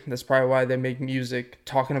here. That's probably why they make music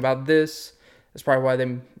talking about this. That's probably why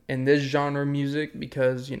they in this genre of music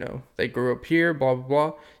because, they grew up here, blah, blah,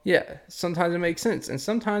 blah. Yeah, sometimes it makes sense and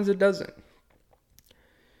sometimes it doesn't.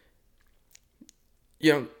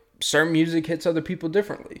 Certain music hits other people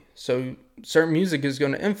differently. So certain music is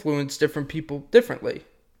going to influence different people differently.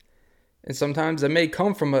 And sometimes it may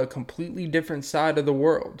come from a completely different side of the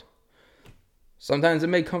world. Sometimes it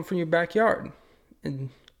may come from your backyard. And,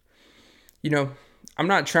 I'm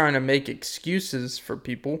not trying to make excuses for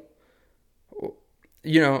people.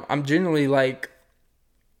 I'm generally like,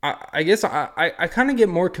 I guess I kind of get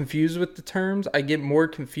more confused with the terms. I get more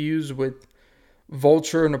confused with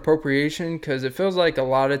vulture and appropriation because it feels like a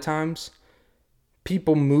lot of times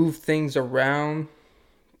people move things around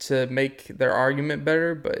to make their argument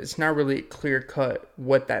better, but it's not really clear cut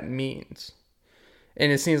what that means.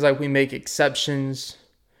 And it seems like we make exceptions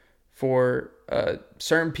for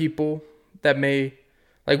certain people that may,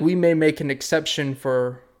 like we may make an exception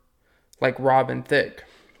for like Robin Thicke,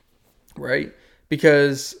 right?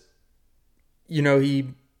 Because,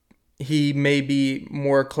 he may be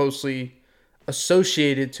more closely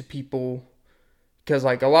associated to people because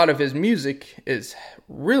like a lot of his music is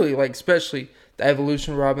really like, especially the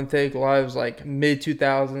evolution of Robin Thicke, a lot of his like mid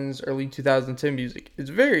 2000s, early 2010 music. It's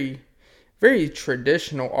very, very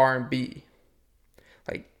traditional R&B.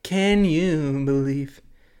 Like, can you believe?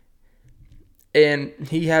 And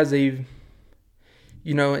he has a,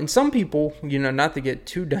 and some people, not to get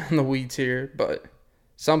too down the weeds here, but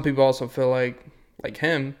some people also feel like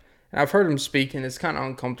him, and I've heard him speak, and it's kind of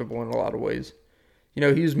uncomfortable in a lot of ways. He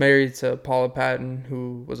was married to Paula Patton,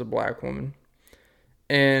 who was a black woman.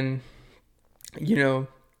 And,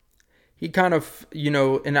 he kind of,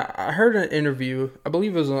 and I heard an interview, I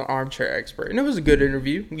believe it was an Armchair Expert, and it was a good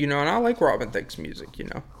interview, and I like Robin Thicke's music,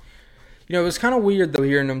 it was kind of weird, though,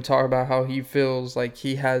 hearing him talk about how he feels like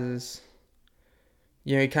he has,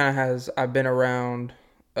 he kind of has, I've been around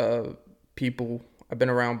people, I've been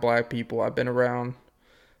around black people, I've been around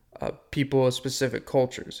people of specific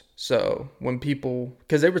cultures. So when people,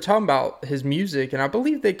 because they were talking about his music, and I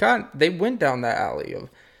believe they went down that alley of,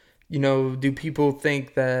 do people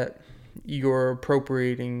think that you're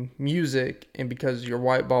appropriating music and because you're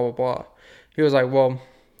white, blah, blah, blah. He was like, well,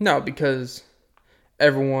 no, because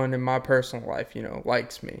everyone in my personal life,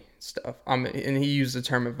 likes me, stuff. And he used the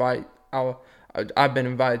term invite. I've been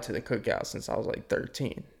invited to the cookout since I was like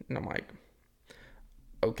 13. And I'm like,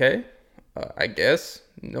 okay, I guess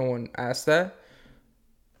no one asked that.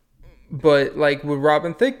 But like with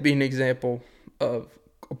Robin Thicke being an example of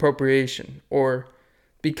appropriation, or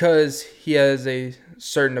because he has a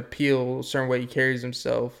certain appeal, a certain way he carries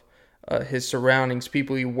himself, his surroundings,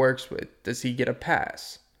 people he works with, does he get a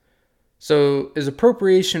pass? So is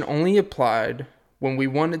appropriation only applied when we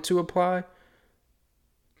want it to apply?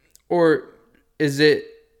 Or is it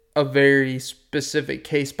a very specific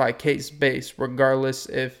case by case base, regardless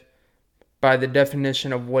if by the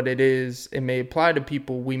definition of what it is, it may apply to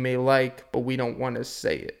people we may like, but we don't want to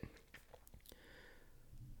say it.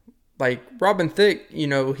 Like Robin Thicke,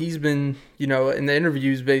 he's been, in the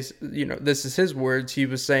interviews, this is his words. He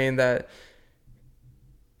was saying that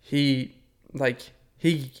he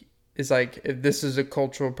is like, if this is a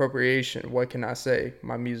cultural appropriation, what can I say?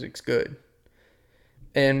 My music's good.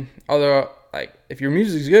 And although, like, if your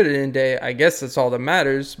music's good at the end of the day, I guess that's all that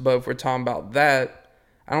matters. But if we're talking about that,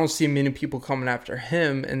 I don't see many people coming after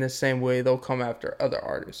him in the same way they'll come after other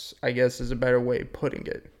artists, I guess is a better way of putting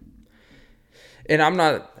it. And I'm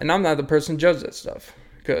not the person to judge that stuff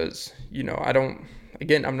because,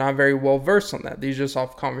 I'm not very well versed on that. These are just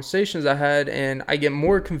off conversations I had, and I get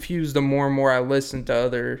more confused the more and more I listen to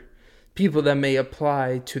other people that may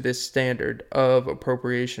apply to this standard of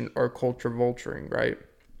appropriation or culture vulturing, right?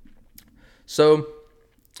 So,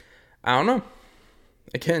 I don't know.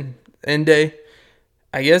 Again, end day,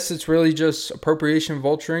 I guess it's really just appropriation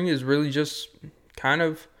vulturing is really just kind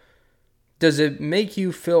of, does it make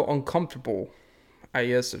you feel uncomfortable, I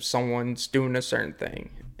guess, if someone's doing a certain thing?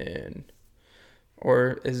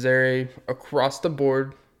 Or is there a across the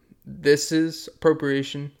board, this is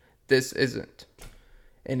appropriation, this isn't?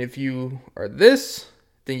 And if you are this,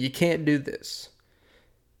 then you can't do this.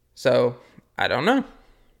 So, I don't know.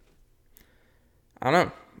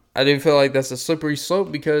 I do feel like that's a slippery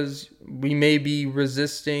slope because we may be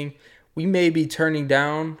turning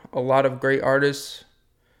down a lot of great artists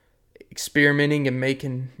experimenting and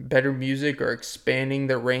making better music or expanding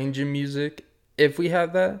the range of music if we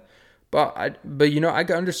have that. But I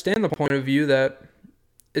can understand the point of view that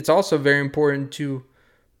it's also very important to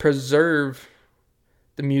preserve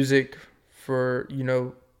the music for,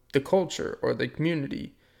 the culture or the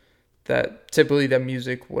community that typically that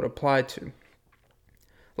music would apply to.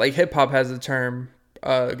 Like hip hop has the term,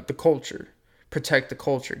 the culture, protect the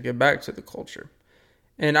culture, get back to the culture.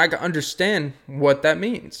 And I can understand what that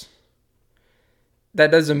means. That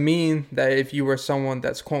doesn't mean that if you are someone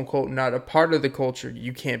that's quote unquote not a part of the culture,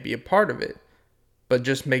 you can't be a part of it. But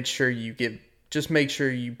just make sure you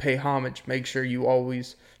pay homage. Make sure you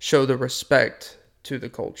always show the respect to the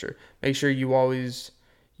culture. Make sure you always,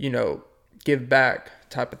 give back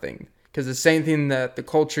type of thing. Because the same thing that the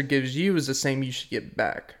culture gives you is the same you should get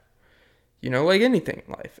back. Like anything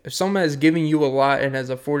in life. If someone has given you a lot and has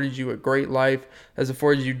afforded you a great life, has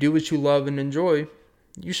afforded you to do what you love and enjoy,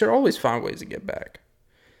 you should always find ways to get back.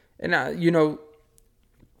 And, I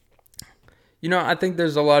think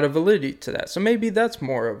there's a lot of validity to that. So maybe that's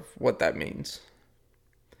more of what that means.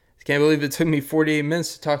 I can't believe it took me 48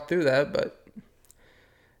 minutes to talk through that, but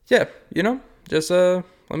yeah, I'm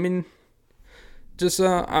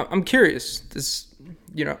curious.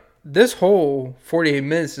 This whole 48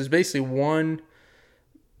 minutes is basically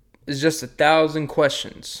just 1,000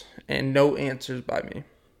 questions and no answers by me.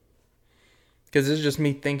 Because it's just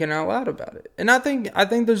me thinking out loud about it. And I think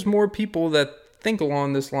there's more people that think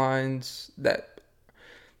along these lines that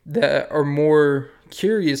are more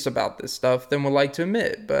curious about this stuff than would like to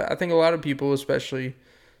admit. But I think a lot of people, especially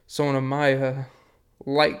someone of my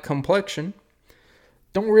light complexion,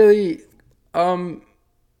 don't really want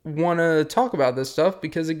to talk about this stuff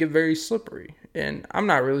because it gets very slippery. And I'm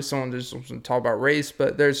not really someone that just wants to talk about race,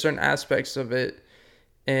 but there's certain aspects of it.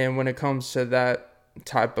 And when it comes to that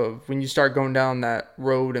type of, when you start going down that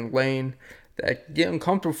road and lane, that get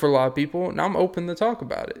uncomfortable for a lot of people, and I'm open to talk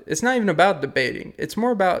about it. It's not even about debating. It's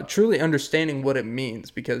more about truly understanding what it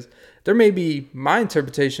means, because there may be, my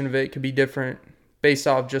interpretation of it could be different based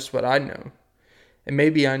off just what I know. And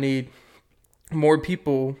maybe I need more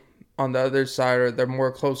people on the other side, or they're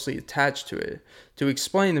more closely attached to it, to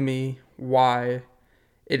explain to me why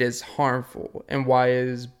it is harmful and why it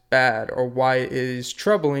is bad or why it is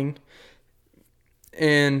troubling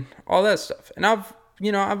and all that stuff. And I've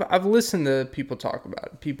listened to people talk about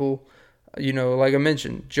it. People, like I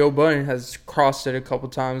mentioned, Joe Budden has crossed it a couple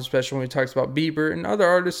times, especially when he talks about Bieber and other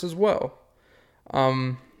artists as well.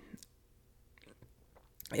 And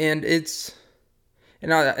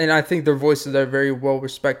I think their voices are very well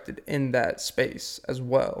respected in that space as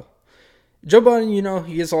well. Joe Budden,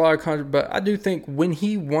 he gets a lot of content, but I do think when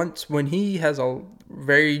he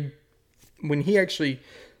actually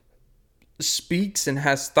speaks and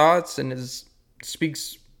has thoughts and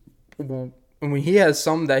speaks when he has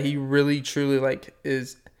some that he really truly like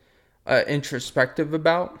is introspective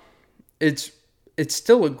about, it's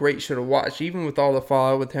still a great show to watch, even with all the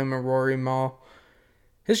fallout with him and Rory Mal.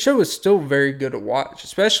 His show is still very good to watch,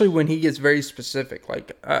 especially when he gets very specific.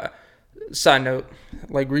 Like, side note,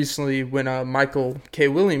 like recently when Michael K.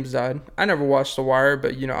 Williams died, I never watched The Wire,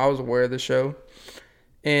 but I was aware of the show,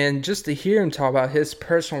 and just to hear him talk about his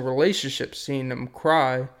personal relationship, seeing him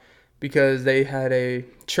cry because they had a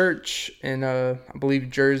church in I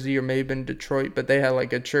believe Jersey or maybe in Detroit, but they had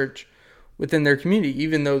like a church within their community.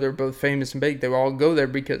 Even though they're both famous and big, they would all go there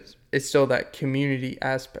because it's still that community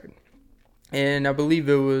aspect. And I believe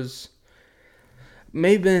it was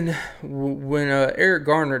maybe when Eric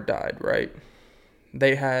Garner died, right?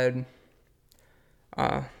 They had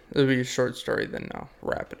it'll be a short story, then I'll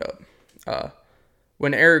wrap it up.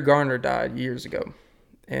 When Eric Garner died years ago,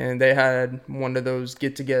 and they had one of those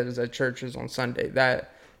get-togethers at churches on Sunday,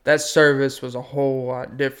 that service was a whole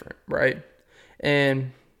lot different, right?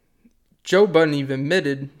 And Joe Budden even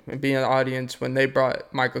admitted, and being in the audience when they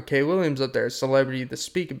brought Michael K. Williams up there, a celebrity, to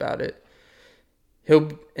speak about it,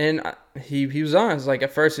 he was honest. Like,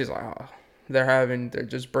 at first he's like, oh, they're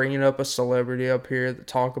just bringing up a celebrity up here to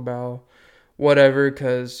talk about whatever,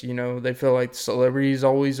 because they feel like celebrities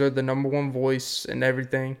always are the number one voice and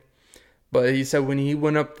everything. But he said when he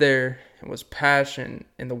went up there, it was passion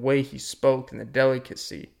and the way he spoke and the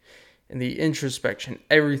delicacy and the introspection,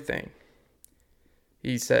 everything.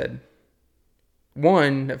 He said,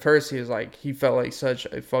 one, at first he was like, he felt like such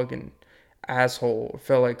a fucking asshole,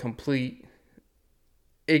 felt like complete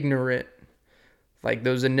ignorant, like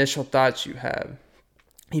those initial thoughts you have.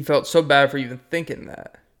 He felt so bad for even thinking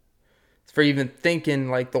that, for even thinking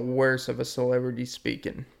like the worst of a celebrity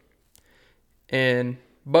speaking.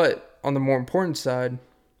 But on the more important side,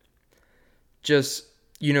 just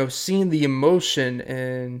seeing the emotion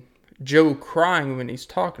and Joe crying when he's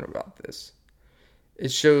talking about this,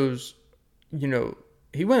 it shows. He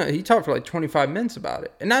talked for like 25 minutes about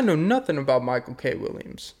it, and I know nothing about Michael K.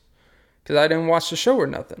 Williams because I didn't watch the show or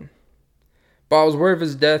nothing. But I was aware of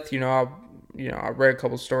his death. I read a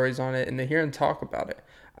couple stories on it, and to hear him talk about it,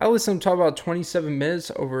 I listened to him talk about 27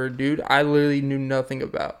 minutes over a dude I literally knew nothing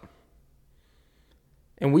about.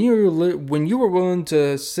 And when you were willing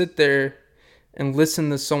to sit there and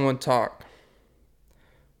listen to someone talk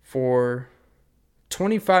for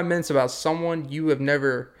 25 minutes about someone you have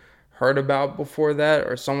never heard about before that,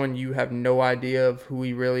 or someone you have no idea of who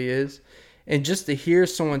he really is, and just to hear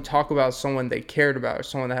someone talk about someone they cared about, or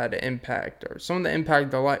someone that had an impact, or someone that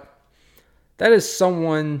impacted their life, that is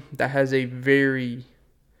someone that has a very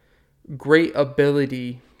great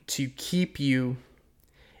ability to keep you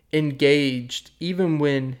engaged, even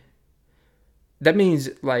when that means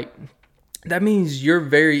you're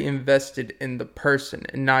very invested in the person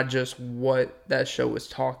and not just what that show is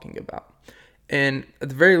talking about. And at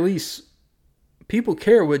the very least, people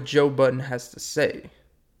care what Joe Budden has to say.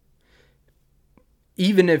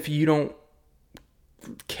 Even if you don't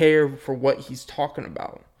care for what he's talking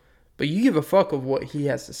about, but you give a fuck of what he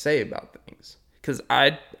has to say about things. Because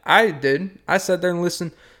I did. I sat there and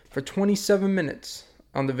listened for 27 minutes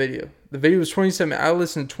on the video. The video was 27 minutes. I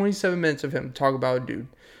listened to 27 minutes of him talk about a dude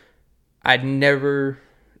I never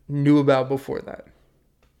knew about before that.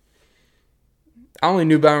 I only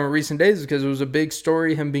knew about him in recent days because it was a big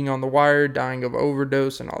story, him being on The Wire, dying of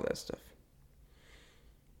overdose and all that stuff.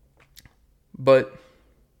 But,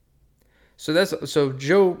 so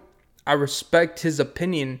Joe, I respect his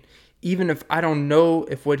opinion, even if I don't know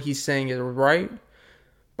if what he's saying is right.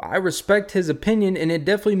 But I respect his opinion, and it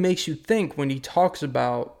definitely makes you think when he talks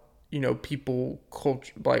about, people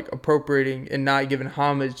culture, like appropriating and not giving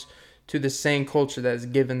homage to the same culture that has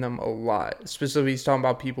given them a lot. Specifically, he's talking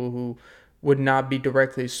about people who would not be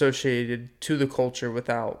directly associated to the culture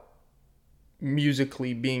without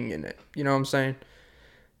musically being in it. You know what I'm saying?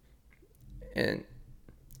 And,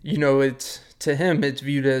 it's, to him, it's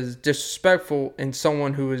viewed as disrespectful and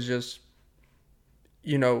someone who is just,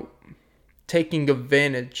 taking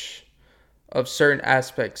advantage of certain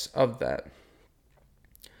aspects of that.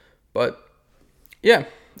 But, yeah.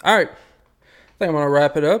 All right. I think I'm going to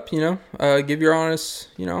wrap it up, give your honest,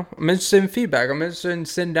 I'm interested in feedback. I'm interested in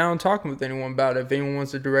sitting down and talking with anyone about it. If anyone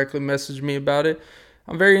wants to directly message me about it,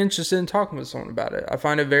 I'm very interested in talking with someone about it. I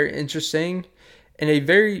find it very interesting and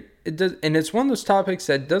it's one of those topics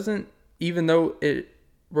that doesn't, even though it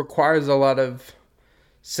requires a lot of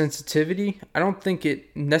sensitivity, I don't think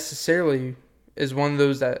it necessarily is one of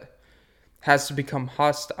those that has to become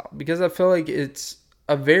hostile, because I feel like it's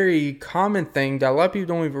a very common thing that a lot of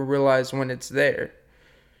people don't even realize when it's there.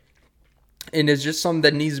 And it's just something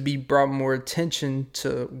that needs to be brought more attention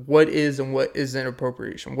to what is and what isn't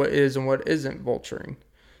appropriation, what is and what isn't vulturing,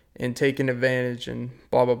 and taking advantage and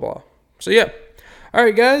blah, blah, blah. So, yeah. All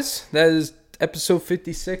right, guys. That is episode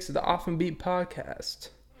 56 of the Off and Beat podcast,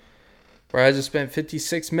 where I just spent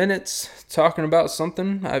 56 minutes talking about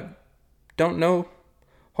something I don't know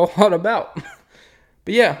a whole lot about.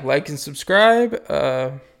 But yeah, like and subscribe.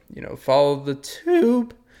 Follow the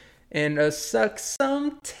tube. And suck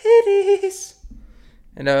some titties.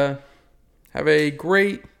 And have a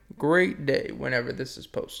great, great day whenever this is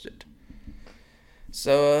posted.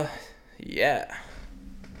 So, yeah.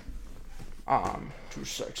 I'm too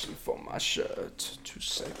sexy for my shirt. Too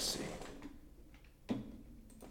sexy.